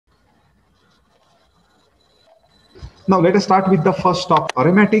Now let us start with the first topic,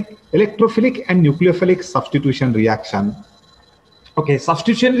 aromatic, electrophilic and nucleophilic substitution reaction. Okay,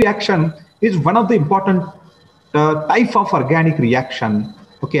 substitution reaction is one of the important type of organic reaction.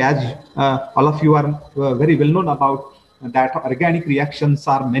 Okay, as all of you are very well known about that organic reactions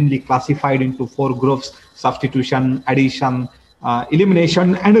are mainly classified into 4 groups: substitution, addition,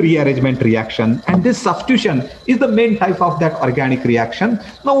 elimination and rearrangement reaction. And this substitution is the main type of that organic reaction.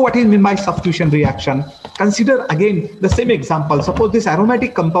 Now what is meant by substitution reaction? Consider again the same example. Suppose this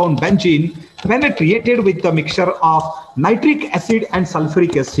aromatic compound benzene, when it reacted with the mixture of nitric acid and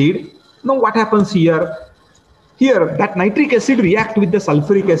sulfuric acid. Now what happens here? Here that nitric acid react with the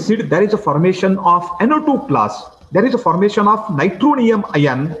sulfuric acid, there is a formation of NO2 plus, there is a formation of nitronium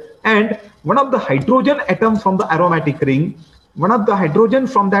ion, and one of the hydrogen atoms from the aromatic ring, one of the hydrogen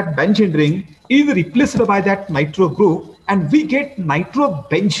from that benzene ring is replaced by that nitro group, and we get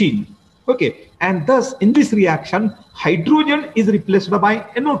nitrobenzene. Okay, and thus in this reaction hydrogen is replaced by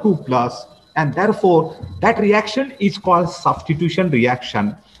NO2 plus, and therefore that reaction is called substitution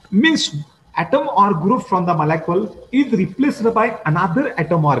reaction. Means atom or group from the molecule is replaced by another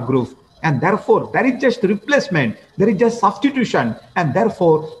atom or group, and therefore there is just replacement, there is just substitution, and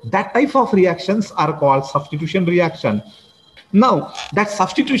therefore that type of reactions are called substitution reaction. Now that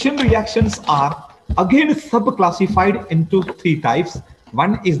substitution reactions are again sub-classified into 3 types.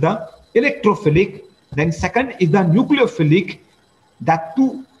 One is the electrophilic, then second is the nucleophilic. That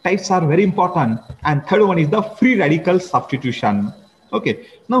 2 types are very important, and third one is the free radical substitution. Okay,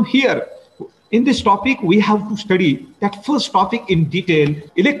 now here in this topic we have to study that first topic in detail,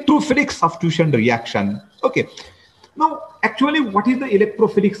 electrophilic substitution reaction. Okay, now actually what is the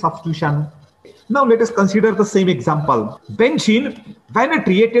electrophilic substitution? Now let us consider the same example. Benzene, when it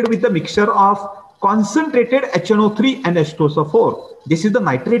reacted with the mixture of concentrated HNO3 and H2SO4, this is the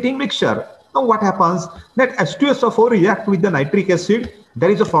nitrating mixture. Now what happens? That H2SO4 react with the nitric acid, there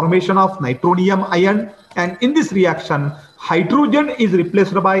is a formation of nitronium ion, and in this reaction hydrogen is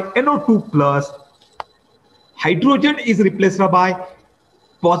replaced by NO2 plus. Hydrogen is replaced by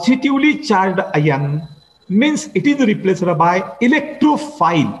positively charged ion, means it is replaced by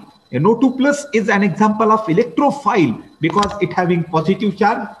electrophile. NO2 plus is an example of electrophile because it having positive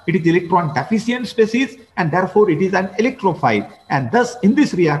charge, it is electron deficient species, and therefore it is an electrophile. And thus in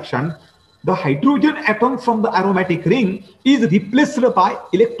this reaction the hydrogen atom from the aromatic ring is replaced by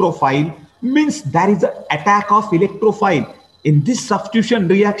electrophile, means there is an attack of electrophile. In this substitution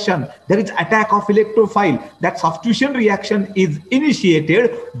reaction there is attack of electrophile. That substitution reaction is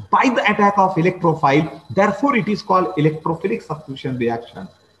initiated by the attack of electrophile, therefore it is called electrophilic substitution reaction.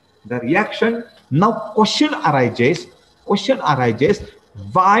 The reaction, now question arises,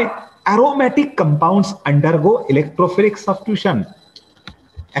 why aromatic compounds undergo electrophilic substitution?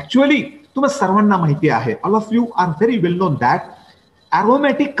 Actually तुम्हा सर्वांना माहिती आहे, all of you are very well known that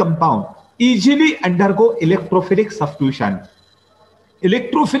aromatic compound easily undergo electrophilic substitution.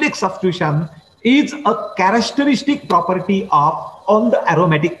 Electrophilic substitution is a characteristic property of all the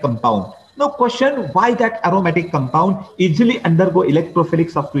aromatic compound. Now question, why that aromatic compound easily undergo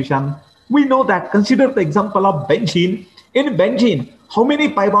electrophilic substitution? We know that, consider the example of benzene. In benzene, how many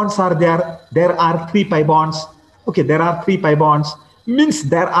pi bonds are there? There are 3 pi bonds. Okay, there are 3 pi bonds, means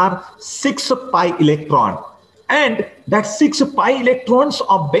there are 6 pi electron, and that 6 pi electrons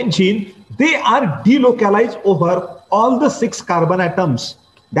of benzene, they are delocalized over all the 6 carbon atoms.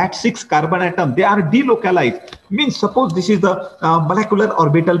 That 6 carbon atom, they are delocalized. Means suppose this is the molecular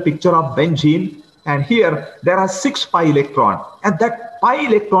orbital picture of benzene, and here there are 6 pi electron, and that pi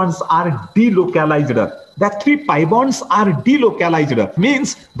electrons are delocalized. That 3 pi bonds are delocalized,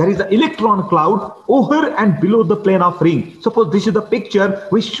 means there is an electron cloud over and below the plane of ring. Suppose this is the picture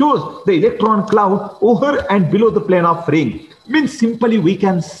which shows the electron cloud over and below the plane of ring. Means simply we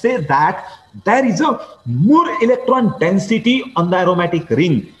can say that there is a more electron density on the aromatic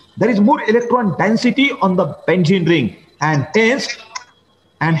ring. There is more electron density on the benzene ring, and hence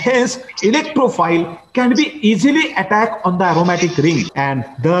electrophile can be easily attacked on the aromatic ring, and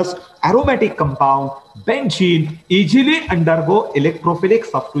thus aromatic compound benzene easily undergo electrophilic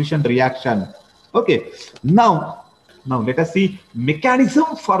substitution reaction. Okay, now let us see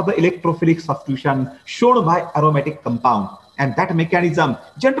mechanism for the electrophilic substitution shown by aromatic compound. And that mechanism,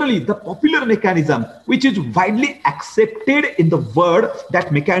 generally the popular mechanism which is widely accepted in the world,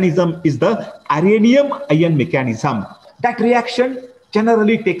 that mechanism is the Arenium Ion Mechanism. That reaction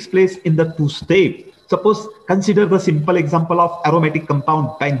generally takes place in the 2 steps. Suppose consider the simple example of aromatic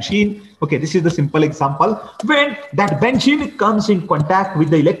compound benzene. Okay, this is the simple example. When that benzene comes in contact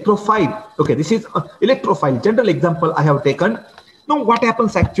with the electrophile, okay, this is electrophile, general example I have taken. Now what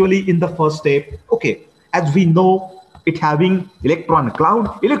happens actually in the first step? Okay, as we know it having electron cloud,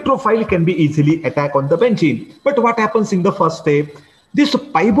 electrophile can be easily attack on the benzene. But what happens in the first step? This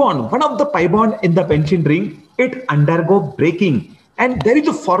pi bond, one of the pi bond in the benzene ring, it undergo breaking, and there is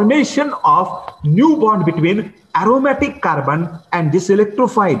a formation of new bond between aromatic carbon and this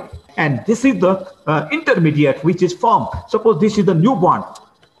electrophile, and this is the intermediate which is formed. Suppose this is the new bond.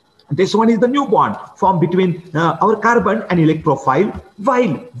 This one is the new bond formed between our carbon and electrophile,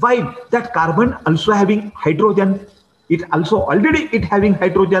 while that carbon also having hydrogen. It also already having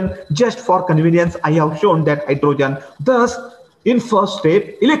hydrogen. Just for convenience, I have shown that hydrogen. Thus, in first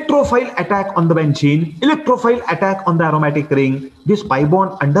step, electrophile attack on the benzene, electrophile attack on the aromatic ring. This pi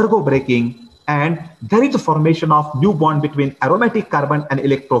bond undergo breaking, and there is a formation of new bond between aromatic carbon and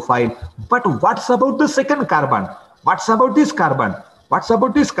electrophile. But what's about the second carbon? What's about this carbon? What's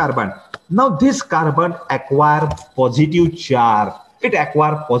about this carbon? Now this carbon acquire positive charge. It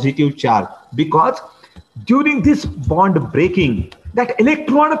acquire positive charge because during this bond breaking, that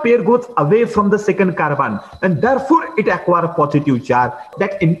electron pair goes away from the second carbon, and therefore it acquire positive charge.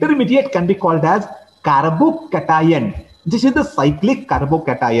 That intermediate can be called as carbocation. This is the cyclic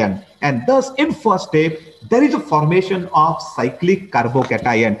carbocation, and thus in first step there is a formation of cyclic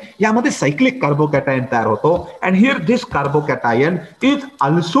carbocation. यामध्ये cyclic carbocation तयार होतो, and here this carbocation is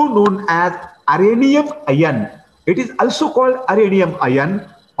also known as Arenium ion. It is also called Arenium ion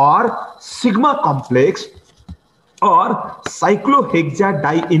or sigma complex or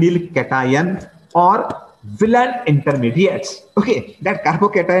cyclohexadienyl cation or Wieland intermediates. Okay, that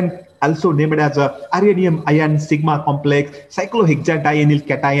carbocation also named as a Arenium ion sigma complex, cyclohexadienyl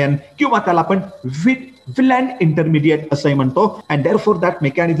cation, किंवा त्याला आपण Wieland intermediate असं म्हणतो, and therefore that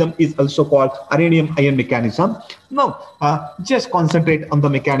mechanism is also called Arenium ion mechanism. Now, just concentrate on the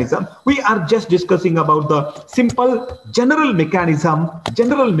mechanism. We are just discussing about the simple general mechanism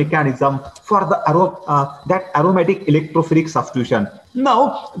for the that aromatic electrophilic substitution.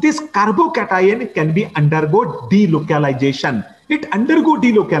 Now, this carbocation can be undergo delocalization. It undergo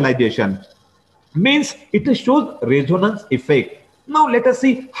delocalization means it shows resonance effect. Now let us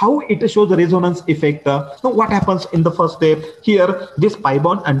see how it shows the resonance effect. Now what happens in the first step? Here this pi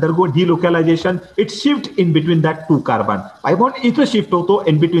bond undergo delocalization. It shifts in between that two carbon. Pi bond इथं shift होतो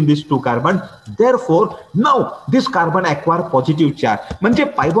in between these two carbon. Therefore now this carbon acquire positive charge. म्हणजे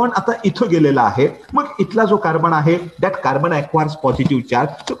pi bond आता इथं गेलेला आहे. मग इथला जो carbon आहे that carbon acquires positive charge.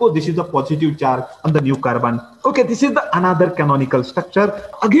 Suppose this is a positive charge on the new carbon. Okay, this is the another canonical structure.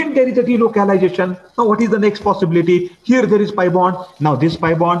 Again there is a delocalization. Now what is the next possibility? Here there is pi bond. Now this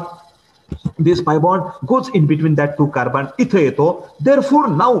pi bond goes in between that two carbon. इथे येतो. Therefore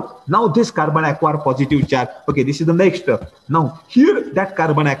now this carbon acquire positive charge. Okay, this is the next. Now here that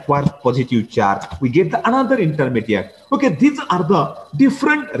carbon acquire positive charge. We get the another intermediate. Okay, these are the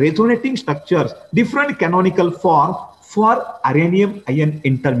different resonating structures, different canonical form for Arenium ion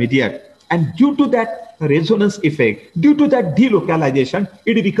intermediate. And due to that resonance effect, due to that delocalization,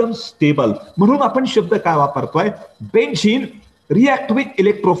 it becomes stable. म्हणून आपण शब्द काय वापरतोय? Benzene react with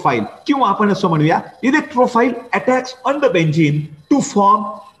electrophile, किंवा आपण असं म्हणूया electrophile attacks on the benzene to form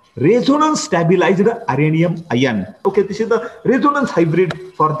resonance stabilized Arenium ion. Okay, this is the resonance hybrid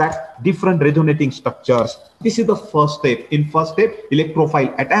for that different resonating structures. This is the first step. In first step,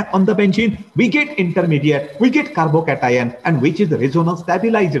 electrophile attack on the benzene, we get intermediate, we get carbocation, and which is the resonance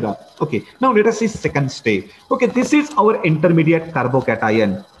stabilized. Okay, now let us see second step. Okay, this is our intermediate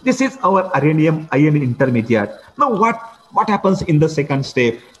carbocation. This is our Arenium ion intermediate. Now what happens in the second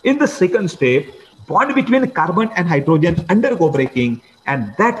step? In the second step, bond between carbon and hydrogen undergo breaking,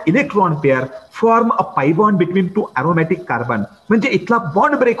 and that electron pair form a pi bond between two aromatic carbon. म्हणजे इथला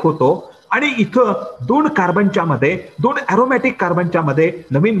bond break होतो आणि इथं दोन कार्बनच्या मध्ये, दोन aromatic कार्बनच्या मध्ये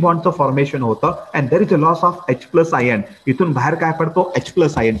नवीन बॉन्डचं formation होतं, and there is a loss of H+ ion. इथून बाहेर काय पडतो?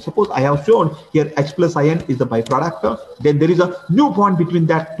 H+ ion. Suppose I have shown here H+ ion is the byproduct. Then there is a new bond between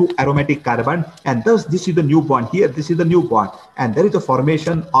that two aromatic carbon, and thus this is the new bond. Here this is the new bond, and there is a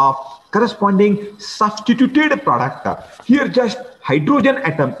formation of corresponding substituted product. Here just hydrogen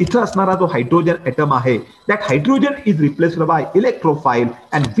atom, इथं असणारा जो hydrogen atom आहे, that hydrogen is replaced by electrophile,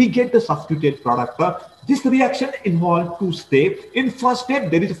 and we get the substituted product. This reaction involves two steps. In first step,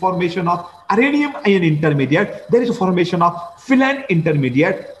 there is a formation of Arenium ion intermediate, there is a formation of Wieland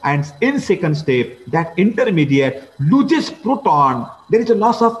intermediate, and in second step, that intermediate loses proton, there is a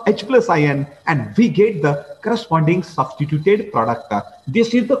loss of H+ ion, and we get the corresponding substituted product.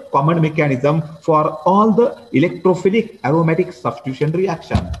 This is the common mechanism for all the electrophilic aromatic substitution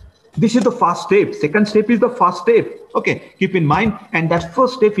reaction. This is the first step. Second step is the first step. Okay, keep in mind, and that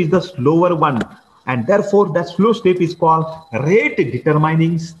first step is the slower one, and therefore that slow step is called rate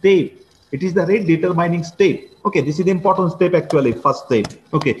determining step. It is the rate determining step. Okay, this is the important step actually, first step.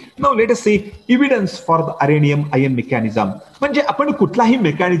 Okay, now let us see evidence for the Arenium ion mechanism. म्हणजे आपण कुठलाही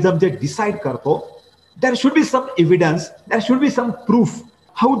mechanism जे decide करतो, there should be some evidence, there should be some proof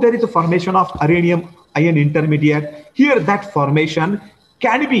how there is a formation of Arenium ion intermediate. Here that formation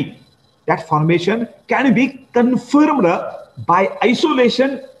can be confirmed by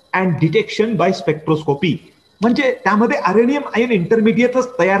isolation and detection by spectroscopy. म्हणजे त्यामध्ये अरेनियम ion इंटरमिडिएटच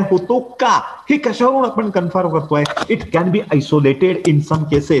तयार होतो का हे कशावरून आपण confirm करतोय. It can be isolated in some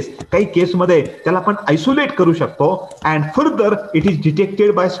cases. काही केसमध्ये त्याला आपण आयसोलेट करू शकतो and further it is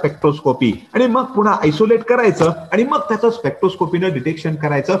detected by spectroscopy. आणि मग पुन्हा आयसोलेट करायचं आणि मग त्याचं स्पेक्ट्रोस्कोपीनं डिटेक्शन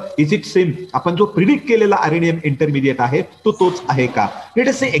करायचं. इज इट सेम आपण जो प्रिडिक्ट केलेला अरेनियम इंटरमिडिएट आहे तो तोच आहे का. Let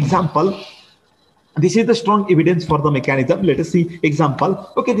us C example. This is the strong evidence for the mechanism. Let us see example.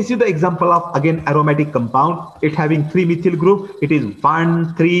 Okay, this is the example of again aromatic compound. It having 3 methyl group. It is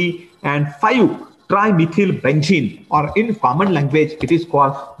 1, 3 and 5 trimethyl benzene, or in common language it is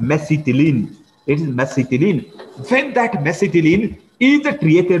called mesitylene. It is mesitylene. When that mesitylene is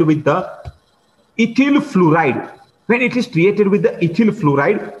treated with the ethyl fluoride, when it is treated with the ethyl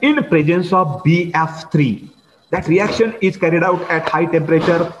fluoride in presence of BF3, that reaction is carried out at high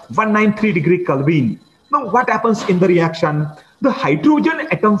temperature 193 degree Kelvin. Now what happens in the reaction? The hydrogen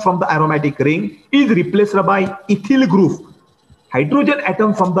atom from the aromatic ring is replaced by ethyl group. Hydrogen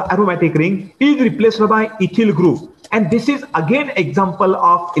atom from the aromatic ring is replaced by ethyl group. And this is again example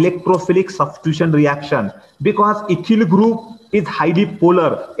of electrophilic substitution reaction, because ethyl group is highly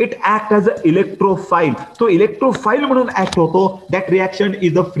polar. It acts as an electrophile. So electrophile म्हणून act होतो. That reaction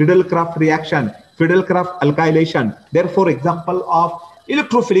is the Friedel-Crafts reaction. Friedel-Crafts alkylation. Therefore, example of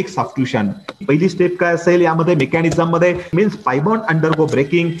electrophilic substitution. पहिली step काय असेल यामध्ये mechanism मध्ये means pi bond undergo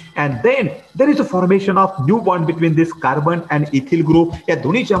breaking and then there is a formation of new bond between this carbon and ethyl group. या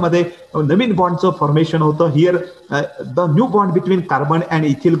दोन्हीच्या मध्ये नवीन बॉन्डचं formation होतं. Here the new bond between carbon and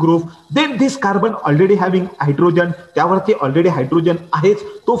ethyl group. Then this carbon already having hydrogen, त्यावरती already hydrogen आहेच,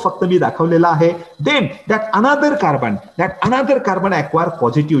 तो फक्त मी दाखवलेला आहे. Then that another carbon acquire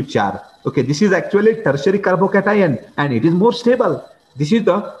positive charge. Okay, this is actually tertiary carbocation and it is more stable. This is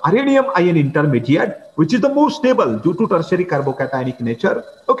the Arenium ion intermediate, which is the most stable due to tertiary carbocationic nature.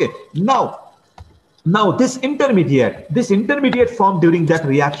 Okay, now this intermediate formed during that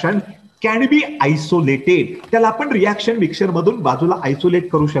reaction can be isolated. त्याला आपण reaction mixture मधून बाजूला isolate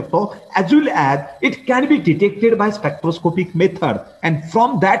करू शकतो, as well as it can be detected by spectroscopic method, and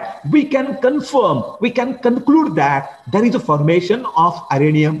from that we can conclude that there is a formation of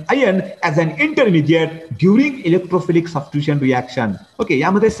Arenium ion as an intermediate during electrophilic substitution reaction. Okay,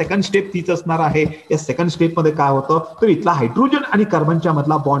 यामध्ये second step तीच असणार आहे. या second step मध्ये काय होतं तर इथला हायड्रोजन आणि कार्बनच्या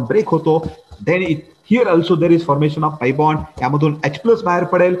मधला बॉन्ड ब्रेक होतो. Then here also there is formation of pi bond. यामधून H+ बाहेर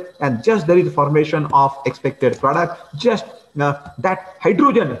पडेल and just there is formation of expected product. Just that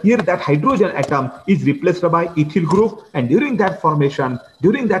hydrogen atom is replaced by ethyl group, and during that formation,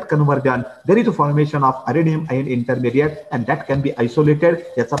 during that conversion, there is a formation of Arenium ion intermediate, and that can be isolated.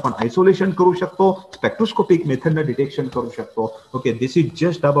 याचा आपण isolation करू शकतो, spectroscopic method ने detection करू शकतो. Okay, this is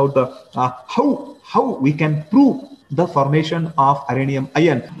just about the how we can prove the formation of Arenium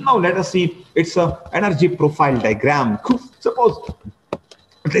ion. Now let us see its energy profile diagram. Suppose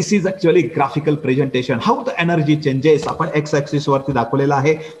this is actually graphical presentation. How the energy changes. आपण x axis वरती दाखवलेला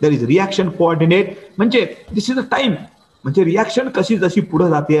आहे. There is reaction coordinate. म्हणजे this is the time. म्हणजे reaction कशी जशी पुढे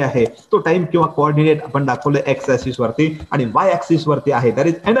जाते आहे तो टाइम किंवा कोऑर्डिनेट आपण दाखवलं एक्स ऍक्सिस वरती, आणि वाय ऍक्सिस वरती आहे that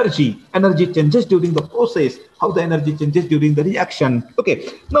is energy changes during the process. How the energy changes during the reaction. Okay,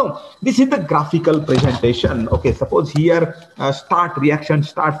 now this is the graphical presentation. Okay, suppose here reaction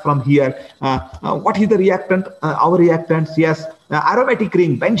start from here. What is the reactant? Our reactants, yes, aromatic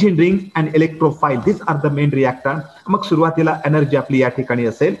ring, benzene ring and electrophile. These are the main reactant. मग सुरुवातीला energy आपली या ठिकाणी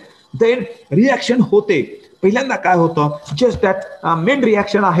असेल. Then reaction होते. पहिल्यांदा काय होतं, just that main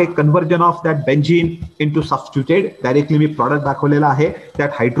reaction आहे conversion of that benzene into substituted. Directly me product दाखवलेला आहे. दॅट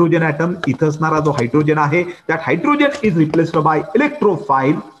हायड्रोजन ॲटम, इथं असणारा जो हायड्रोजन आहे that hydrogen is replaced by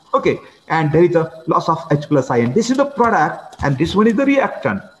electrophile. Okay, and there is a loss of H+ ion. This is the product and this one is the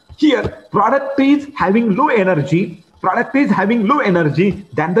reactant. Here product is having low energy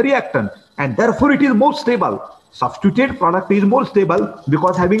than the reactant, and therefore it is more stable. Substituted product is more stable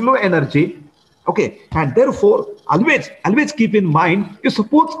because having low energy. Okay, and therefore always keep in mind, if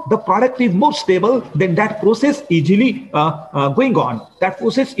suppose the product is more stable, then that process easily going on, that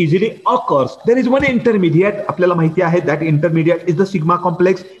process easily occurs. There is one intermediate आपल्याला माहिती आहे, that intermediate is the sigma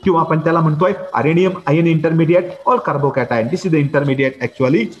complex किंवा आपण त्याला म्हणतोय Arenium ion intermediate or carbocation. This is the intermediate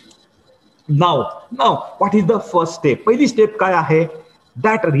actually. Now what is the first step? पहिली step काय आहे,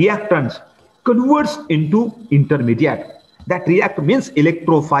 that reactants converts into intermediate. That react means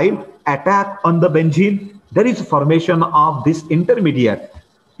electrophile attack on the benzene. There is formation of this intermediate.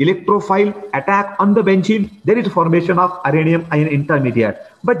 Electrophile attack on the benzene, there is formation of Arenium ion intermediate.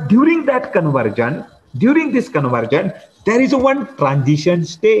 But during that conversion, during this conversion, there is one transition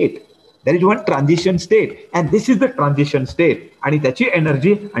state. There is one transition state, and this is the transition state. आणि त्याची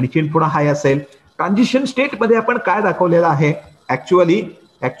energy आणखीन पुन्हा हाय असेल. Transition state मध्ये आपण काय दाखवलेलं आहे?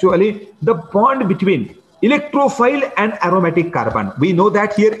 Actually, the bond between electrophile and aromatic carbon. We know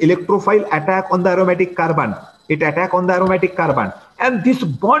that here electrophile attack on the aromatic carbon. It attack on the aromatic carbon. And this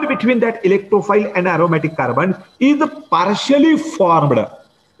bond between that electrophile and aromatic carbon is partially formed.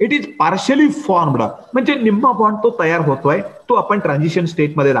 It is partially formed. म्हणजे निम्मा bond तो तयार होतोय, तो आपण transition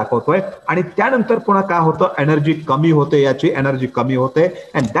state मध्ये दाखवतोय. आणि त्यानंतर पुन्हा काय होतं? एनर्जी कमी होते, याची एनर्जी कमी होते.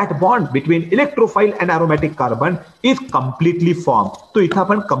 And that bond between इलेक्ट्रोफाईल and aromatic carbon is completely form. तो इथं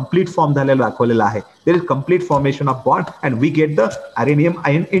आपण कम्प्लीट फॉर्म झालेला दाखवलेला आहे. There is complete formation of bond and we get the अरेनियम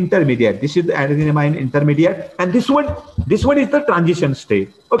ion intermediate. This is the अरेनियम ion intermediate and this one is the transition state.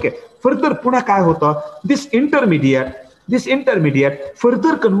 Okay, further पुन्हा काय होतं? This intermediate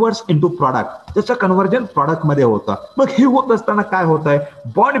further converts into product. त्याचं conversion product मध्ये होतं. मग हे होत असताना काय होत आहे?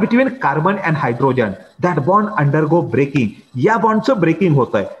 Bond between carbon and hydrogen, that bond undergo breaking. या बॉन्डचं ब्रेकिंग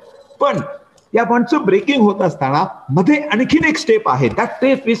होत आहे. पण या बॉन्डचं ब्रेकिंग होत असताना मध्ये आणखीन एक स्टेप आहे. That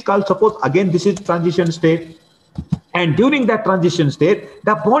step is called, suppose again this is transition state. And during that transition state,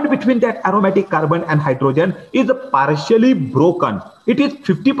 the bond between that aromatic carbon and hydrogen is partially broken. It is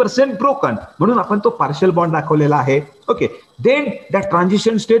 50% broken. म्हणून आपण तो partial bond दाखवलेला आहे. Okay. Then that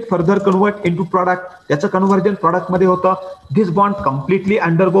transition state further convert into product. त्याचं conversion product मध्ये होतं. This bond completely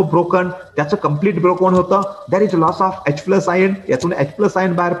undergo broken. त्याचं complete broken होतं. There is loss of H plus ion. यातून H plus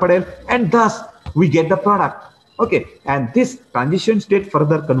ion बाहेर पडेल. And thus we get the product. Okay, and this transition state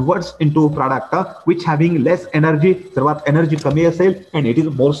further converts into product which having less energy. सर्वात energy कमी असेल and it is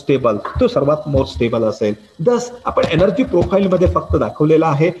more stable. तो सर्वात more stable असेल. Thus आपण energy profile मध्ये फक्त दाखवलेला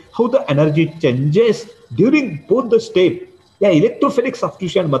आहे how the energy changes during both the state. या इलेक्ट्रोफिलिक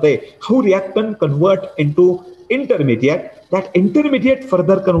सबस्टिट्यूशन मध्ये how reactant convert into intermediate. That intermediate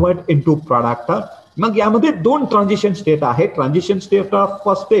further convert into product. मग यामध्ये दोन ट्रान्झिशन स्टेट आहे. Transition state of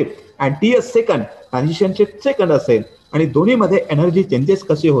first step and TS second. Transition state second असेल आणि दोन्हीमध्ये energy changes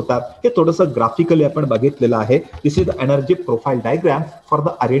कसे होतात हे थोडंसं ग्राफिकली आपण बघितलेलं आहे. This is the energy profile diagram for the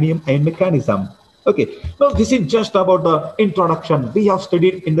अरेनियम ion mechanism. Okay, now this is just about the introduction. We have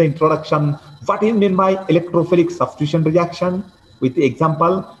studied in the introduction what is meant by electrophilic substitution reaction with the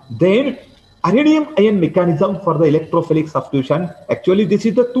example. Then Arenium ion mechanism for the electrophilic substitution. Actually, this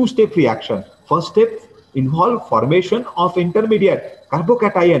is the two-step reaction. First step involve formation of intermediate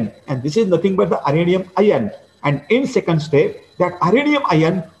carbocation, and this is nothing but the Arenium ion. And in second step, that Arenium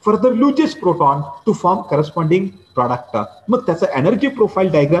ion further loses proton to form corresponding product. मग त्याचा energy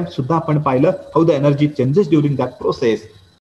profile diagram सुद्धा आपण पाहिलं how the energy changes during that process.